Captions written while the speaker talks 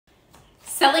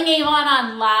Selling Avon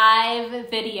on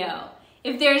live video.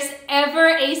 If there's ever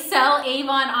a Sell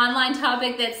Avon online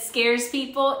topic that scares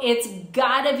people, it's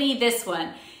gotta be this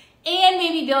one. And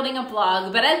maybe building a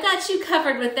blog, but I've got you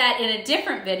covered with that in a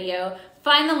different video.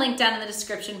 Find the link down in the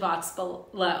description box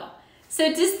below. So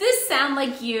does this sound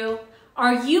like you?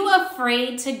 Are you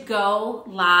afraid to go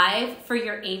live for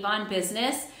your Avon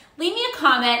business? Leave me a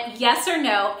comment, yes or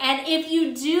no, and if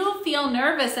you do feel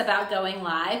nervous about going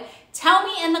live, tell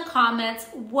me in the comments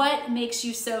what makes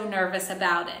you so nervous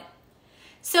about it.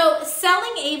 So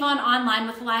selling Avon online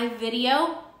with live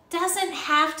video doesn't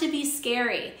have to be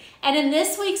scary. And in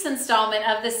this week's installment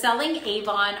of the Selling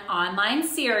Avon online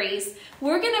series,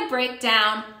 we're gonna break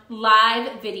down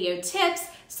live video tips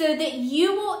so that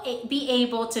you will be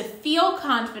able to feel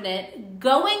confident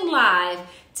going live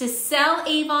to sell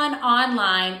Avon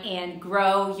online and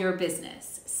grow your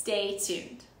business. Stay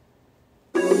tuned.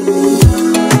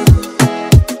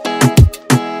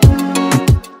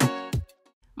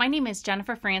 My name is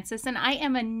Jennifer Francis, and I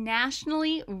am a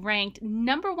nationally ranked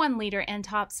 #1 leader and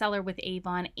top seller with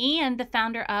Avon and the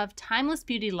founder of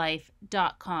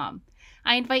TimelessBeautyLife.com.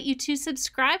 I invite you to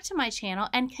subscribe to my channel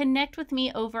and connect with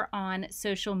me over on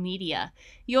social media.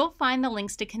 You'll find the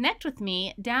links to connect with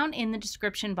me down in the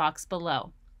description box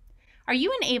below. Are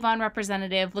you an Avon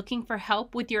representative looking for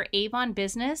help with your Avon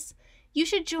business? You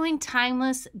should join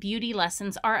Timeless Beauty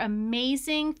Lessons, our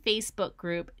amazing Facebook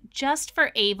group just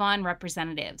for Avon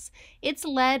representatives. It's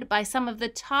led by some of the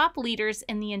top leaders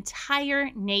in the entire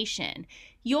nation.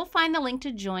 You'll find the link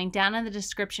to join down in the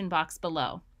description box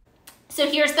below. So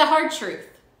here's the hard truth.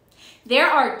 There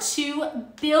are 2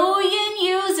 billion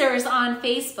users on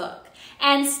Facebook,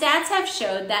 and stats have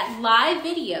showed that live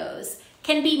videos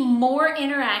can be more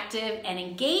interactive and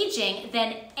engaging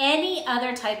than any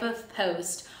other type of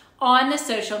post on the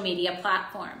social media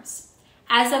platforms.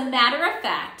 As a matter of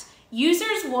fact,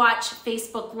 users watch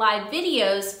Facebook Live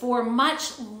videos for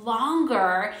much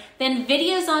longer than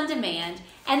videos on demand,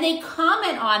 and they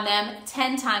comment on them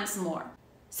 10 times more.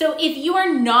 So if you are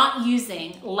not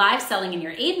using live selling in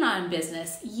your Avon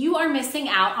business, you are missing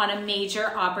out on a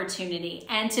major opportunity.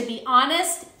 And to be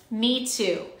honest, me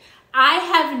too. I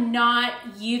have not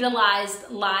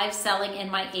utilized live selling in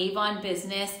my Avon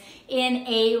business in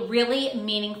a really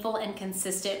meaningful and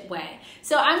consistent way.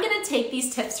 So I'm gonna take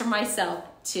these tips for myself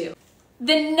too.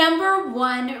 The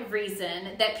 #1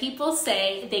 reason that people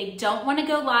say they don't wanna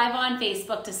go live on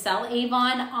Facebook to sell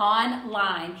Avon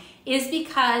online is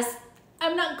because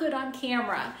I'm not good on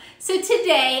camera. So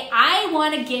today I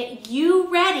wanna get you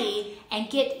ready and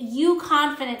get you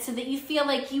confident so that you feel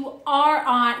like you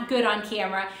are good on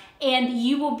camera and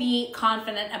you will be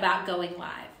confident about going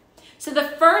live. So the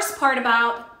first part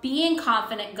about being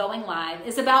confident going live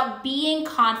is about being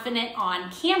confident on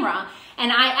camera.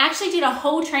 And I actually did a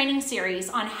whole training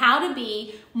series on how to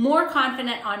be more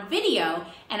confident on video,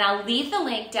 and I'll leave the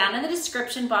link down in the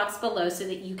description box below so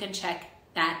that you can check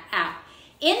that out.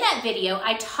 In that video,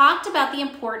 I talked about the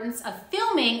importance of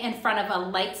filming in front of a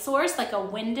light source like a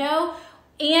window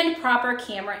and proper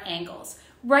camera angles.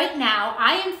 Right now,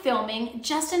 I am filming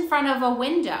just in front of a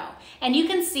window, and you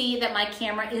can see that my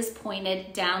camera is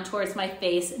pointed down towards my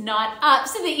face, not up,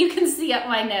 so that you can see up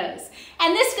my nose.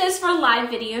 And this goes for live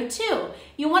video too.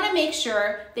 You wanna make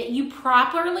sure that you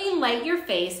properly light your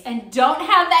face and don't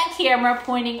have that camera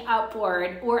pointing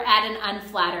upward or at an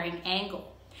unflattering angle.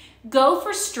 Go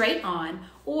for straight on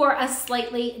or a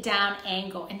slightly down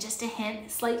angle. And just a hint,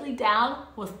 slightly down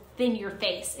will thin your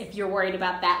face if you're worried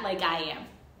about that like I am.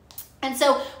 And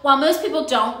so while most people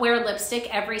don't wear lipstick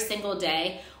every single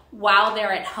day while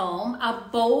they're at home, a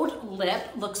bold lip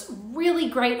looks really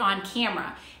great on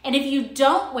camera. And if you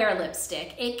don't wear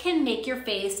lipstick, it can make your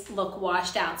face look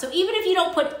washed out. So even if you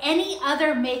don't put any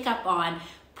other makeup on,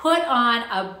 put on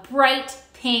a bright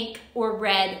pink or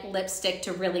red lipstick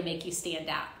to really make you stand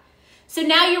out. So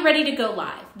now you're ready to go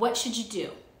live. What should you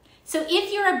do? So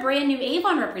if you're a brand new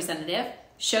Avon representative,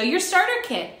 show your starter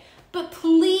kit. But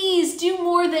please do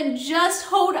more than just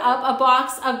hold up a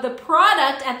box of the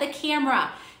product at the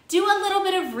camera. Do a little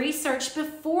bit of research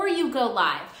before you go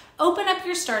live. Open up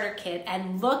your starter kit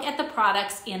and look at the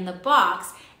products in the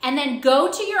box, and then go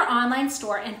to your online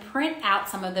store and print out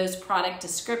some of those product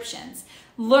descriptions.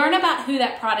 Learn about who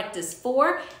that product is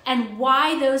for and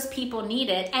why those people need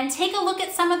it, and take a look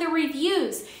at some of the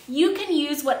reviews. You can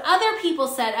use what other people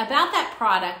said about that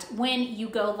product when you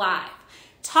go live.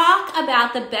 Talk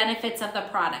about the benefits of the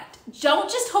product. Don't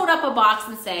just hold up a box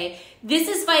and say, this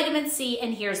is vitamin C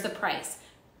and here's the price.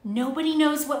 Nobody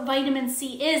knows what vitamin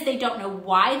C is. They don't know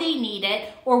why they need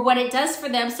it or what it does for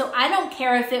them. So I don't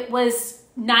care if it was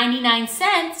 99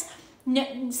 cents.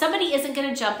 No, somebody isn't going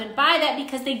to jump and buy that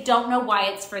because they don't know why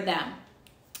it's for them.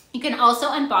 You can also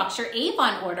unbox your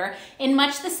Avon order in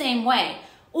much the same way.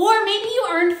 Or maybe you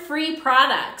earned free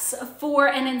products for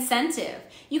an incentive.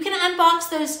 You can unbox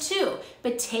those too,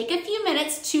 but take a few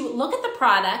minutes to look at the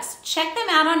products, check them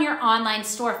out on your online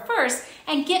store first,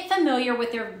 and get familiar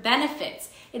with their benefits.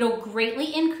 It'll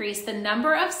greatly increase the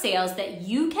number of sales that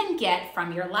you can get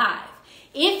from your live.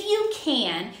 If you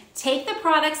can, take the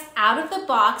products out of the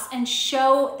box and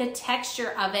show the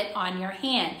texture of it on your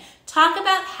hand. Talk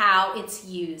about how it's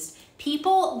used.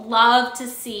 People love to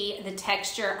see the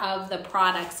texture of the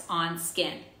products on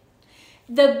skin.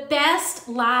 The best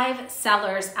live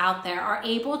sellers out there are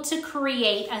able to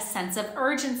create a sense of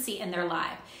urgency in their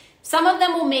live. Some of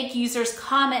them will make users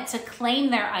comment to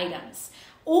claim their items,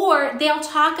 or they'll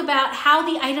talk about how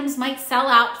the items might sell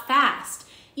out fast.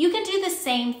 You can do the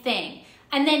same thing,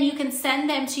 and then you can send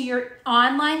them to your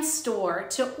online store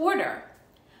to order.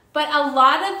 But a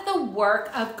lot of the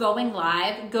work of going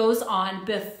live goes on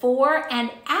before and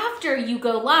after you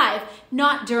go live,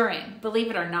 not during,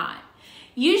 believe it or not.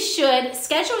 You should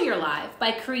schedule your live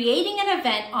by creating an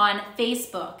event on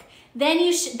Facebook. Then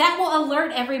that will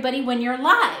alert everybody when you're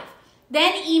live.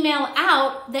 Then email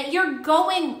out that you're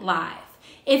going live.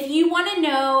 If you want to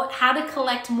know how to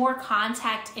collect more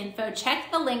contact info,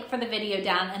 check the link for the video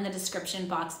down in the description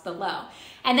box below.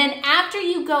 And then after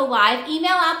you go live,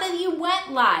 email out that you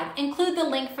went live. Include the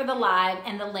link for the live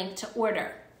and the link to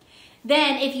order.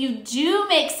 Then if you do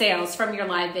make sales from your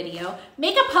live video,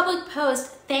 make a public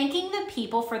post thanking the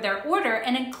people for their order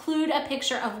and include a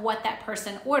picture of what that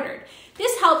person ordered.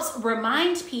 This helps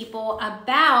remind people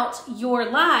about your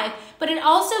live, but it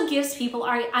also gives people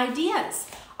our ideas.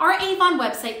 Our Avon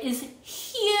website is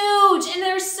huge and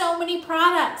there's so many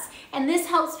products, and this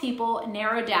helps people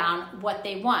narrow down what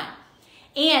they want.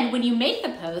 And when you make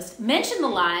the post, mention the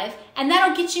live, and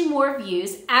that'll get you more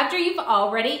views after you've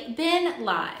already been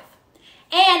live.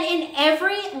 And in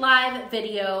every live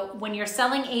video, when you're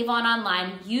selling Avon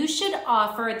online, you should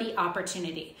offer the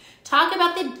opportunity. Talk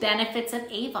about the benefits of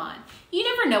Avon. You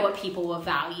never know what people will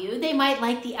value. They might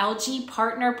like the LG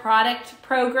Partner Product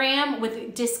Program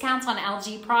with discounts on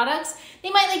LG products. They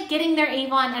might like getting their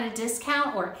Avon at a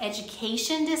discount or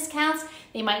education discounts.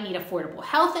 They might need affordable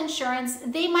health insurance.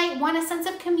 They might want a sense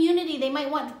of community. They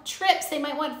might want trips. They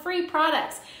might want free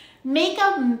products. Make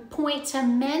a point to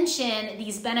mention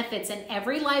these benefits in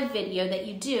every live video that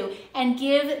you do and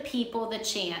give people the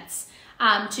chance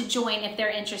to join if they're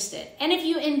interested. And if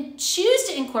you choose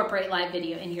to incorporate live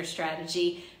video in your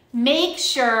strategy, make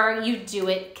sure you do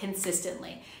it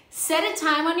consistently. Set a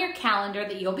time on your calendar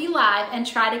that you'll be live and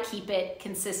try to keep it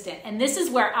consistent. And this is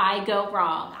where I go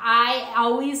wrong. I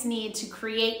always need to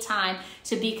create time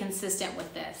to be consistent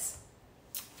with this.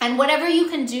 And whatever you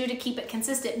can do to keep it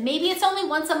consistent, maybe it's only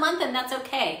once a month and that's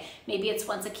okay. Maybe it's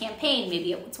once a campaign,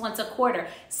 maybe it's once a quarter.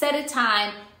 Set a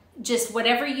time, just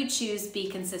whatever you choose, be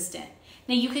consistent.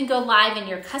 Now you can go live in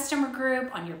your customer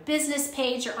group, on your business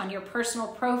page, or on your personal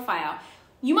profile.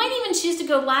 You might even choose to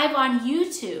go live on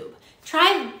YouTube.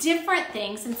 Try different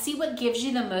things and see what gives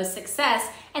you the most success.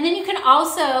 And then you can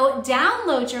also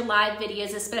download your live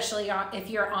videos, especially if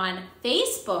you're on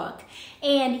Facebook,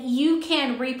 and you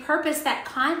can repurpose that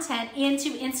content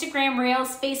into Instagram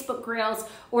Reels, Facebook Reels,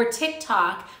 or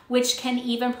TikTok, which can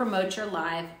even promote your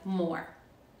live more.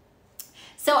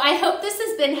 So I hope this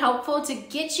has been helpful to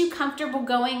get you comfortable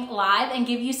going live and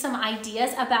give you some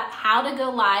ideas about how to go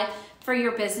live for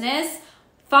your business.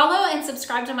 Follow and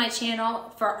subscribe to my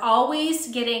channel for always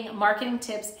getting marketing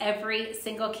tips every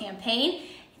single campaign.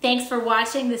 Thanks for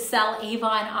watching the Sell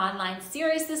Avon Online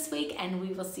series this week, and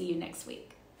we will see you next week.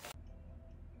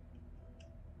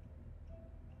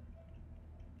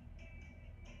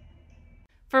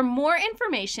 For more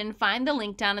information, find the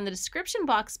link down in the description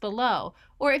box below,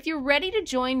 or if you're ready to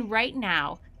join right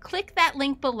now, click that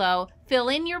link below, fill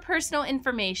in your personal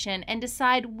information, and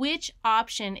decide which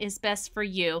option is best for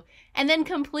you, and then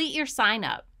complete your sign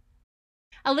up.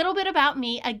 A little bit about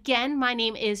me. Again, my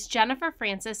name is Jennifer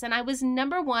Francis, and I was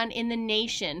 #1 in the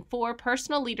nation for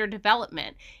personal leader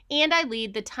development, and I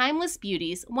lead the Timeless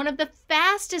Beauties, one of the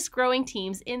fastest growing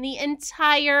teams in the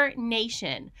entire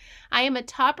nation. I am a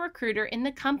top recruiter in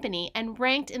the company and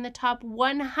ranked in the top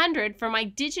 100 for my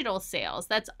digital sales.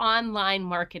 That's online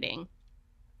marketing.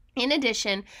 In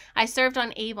addition, I served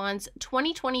on Avon's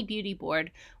 2020 Beauty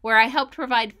Board, where I helped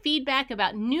provide feedback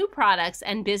about new products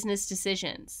and business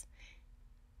decisions.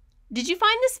 Did you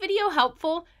find this video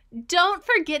helpful? Don't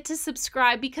forget to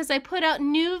subscribe because I put out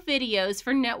new videos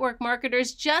for network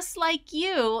marketers just like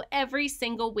you every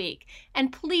single week.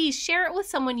 And please share it with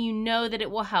someone you know that it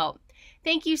will help.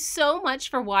 Thank you so much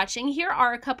for watching. Here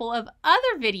are a couple of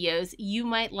other videos you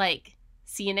might like.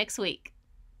 See you next week.